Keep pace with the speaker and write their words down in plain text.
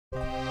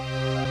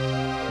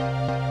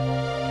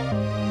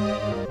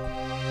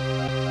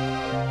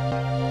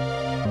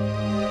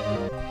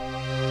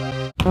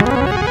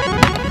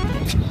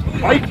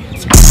Don't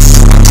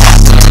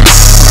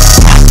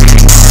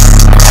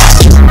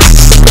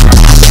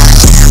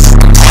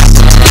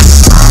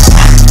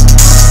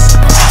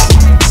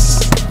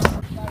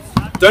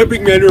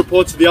bring me any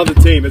reports to the other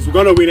team, as we're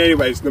going to win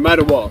anyways, no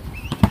matter what.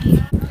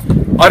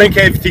 I don't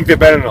care if you think they're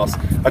better than us.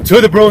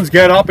 Until the Bruins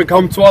get up and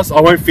come to us, I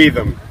won't feed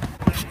them.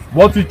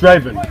 What's with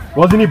Draven?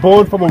 Wasn't he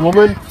born from a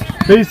woman?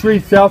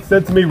 B3 South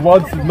said to me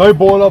once, no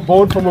baller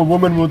born from a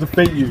woman will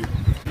defeat you.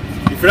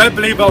 If you don't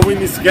believe I'll win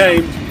this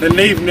game, then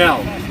leave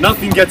now.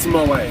 Nothing gets in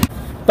my way.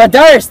 But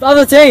Darius, the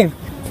other team!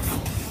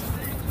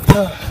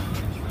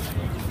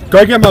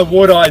 Go get my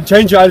water and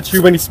change your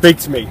attitude when you speak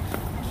to me.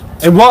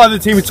 And what other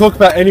team we talk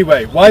about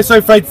anyway? Why are you so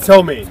afraid to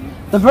tell me?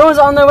 The Bruins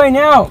are on their way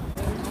now!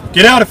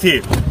 Get out of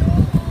here!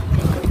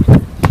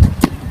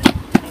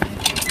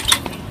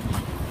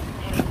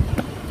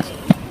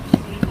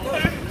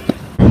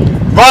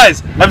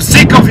 Rise! I'm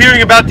sick of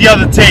hearing about the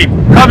other team.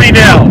 Come here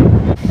now!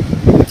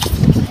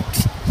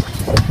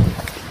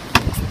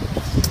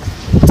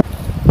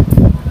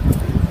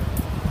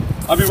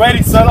 I've been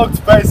waiting so long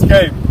to play this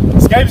game.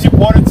 This game's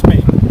important to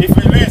me. If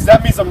we lose,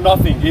 that means I'm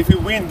nothing. If we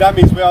win, that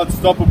means we're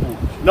unstoppable.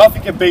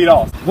 Nothing can beat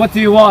us. What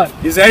do you want?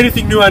 Is there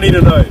anything new I need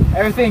to know?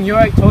 Everything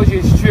Yorick told you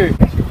is true.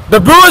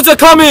 The Bruins are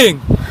coming!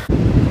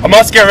 I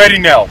must get ready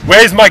now.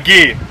 Where's my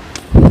gear?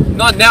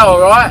 Not now,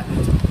 alright?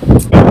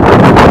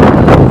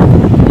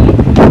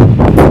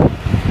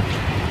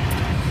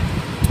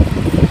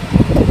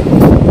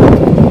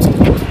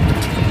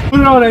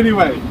 Put it on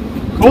anyway.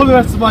 Call the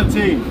rest of my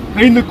team.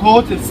 Clean the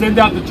court and send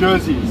out the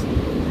jerseys.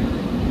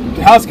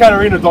 How's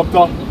Katarina,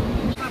 doctor?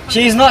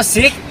 She's not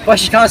sick, but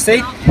she can't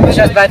sleep. She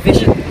has bad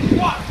vision.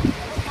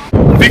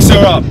 Fix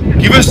her up.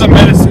 Give her some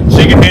medicine.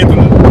 She can handle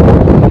it.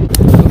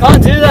 We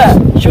can't do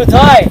that. She'll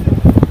die.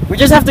 We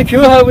just have to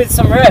cure her with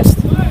some rest.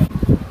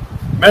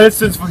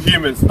 Medicine's for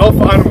humans, not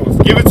for animals.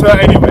 Give it to her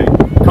anyway.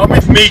 Come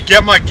with me,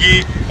 get my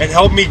gear, and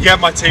help me get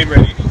my team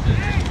ready.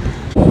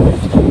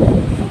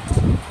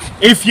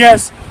 If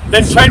yes,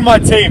 then train my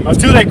team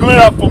until they're good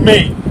enough for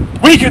me.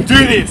 We can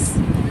do this!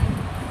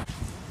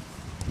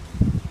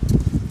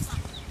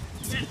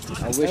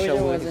 I wish I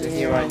wasn't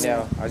here right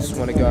now. I just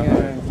want to go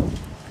home.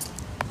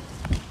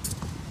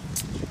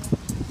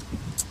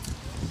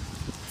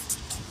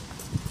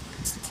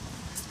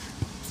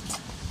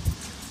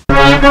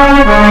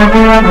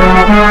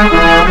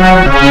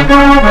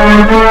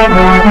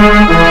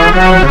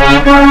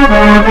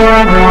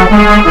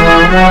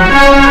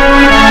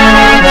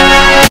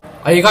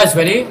 Are you guys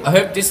ready? I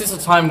hope this is the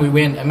time we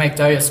win and make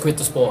Darius quit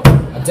the sport.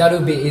 I doubt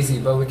it'll be easy,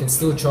 but we can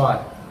still try.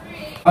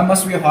 Why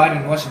must we hide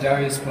and watch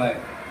Darius play?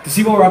 To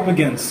see what we're up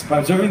against. By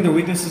observing their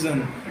weaknesses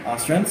and our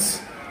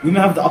strengths, we may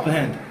have the upper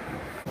hand.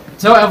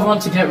 Tell everyone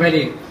to get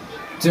ready,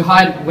 to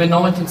hide where no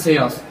one can see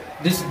us.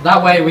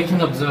 That way we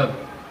can observe.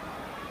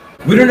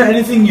 We don't know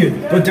anything new,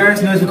 but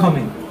Darius knows we're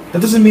coming.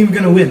 That doesn't mean we're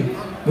going to win,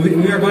 but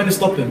we are going to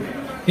stop him.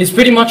 He's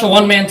pretty much a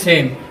one-man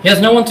team. He has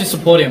no one to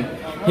support him.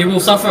 He will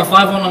suffer a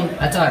 5-on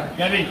attack.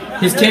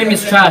 His team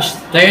is trash.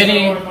 They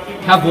only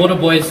have water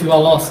boys who are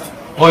lost.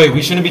 Oi,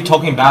 we shouldn't be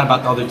talking bad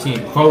about the other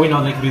team. For all we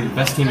know, they could be the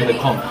best team in the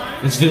comp.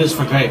 Let's do this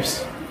for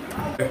Grapes.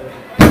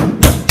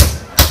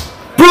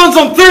 Bruins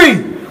on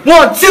 3!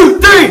 1, 2,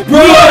 3!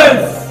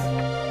 Bruins!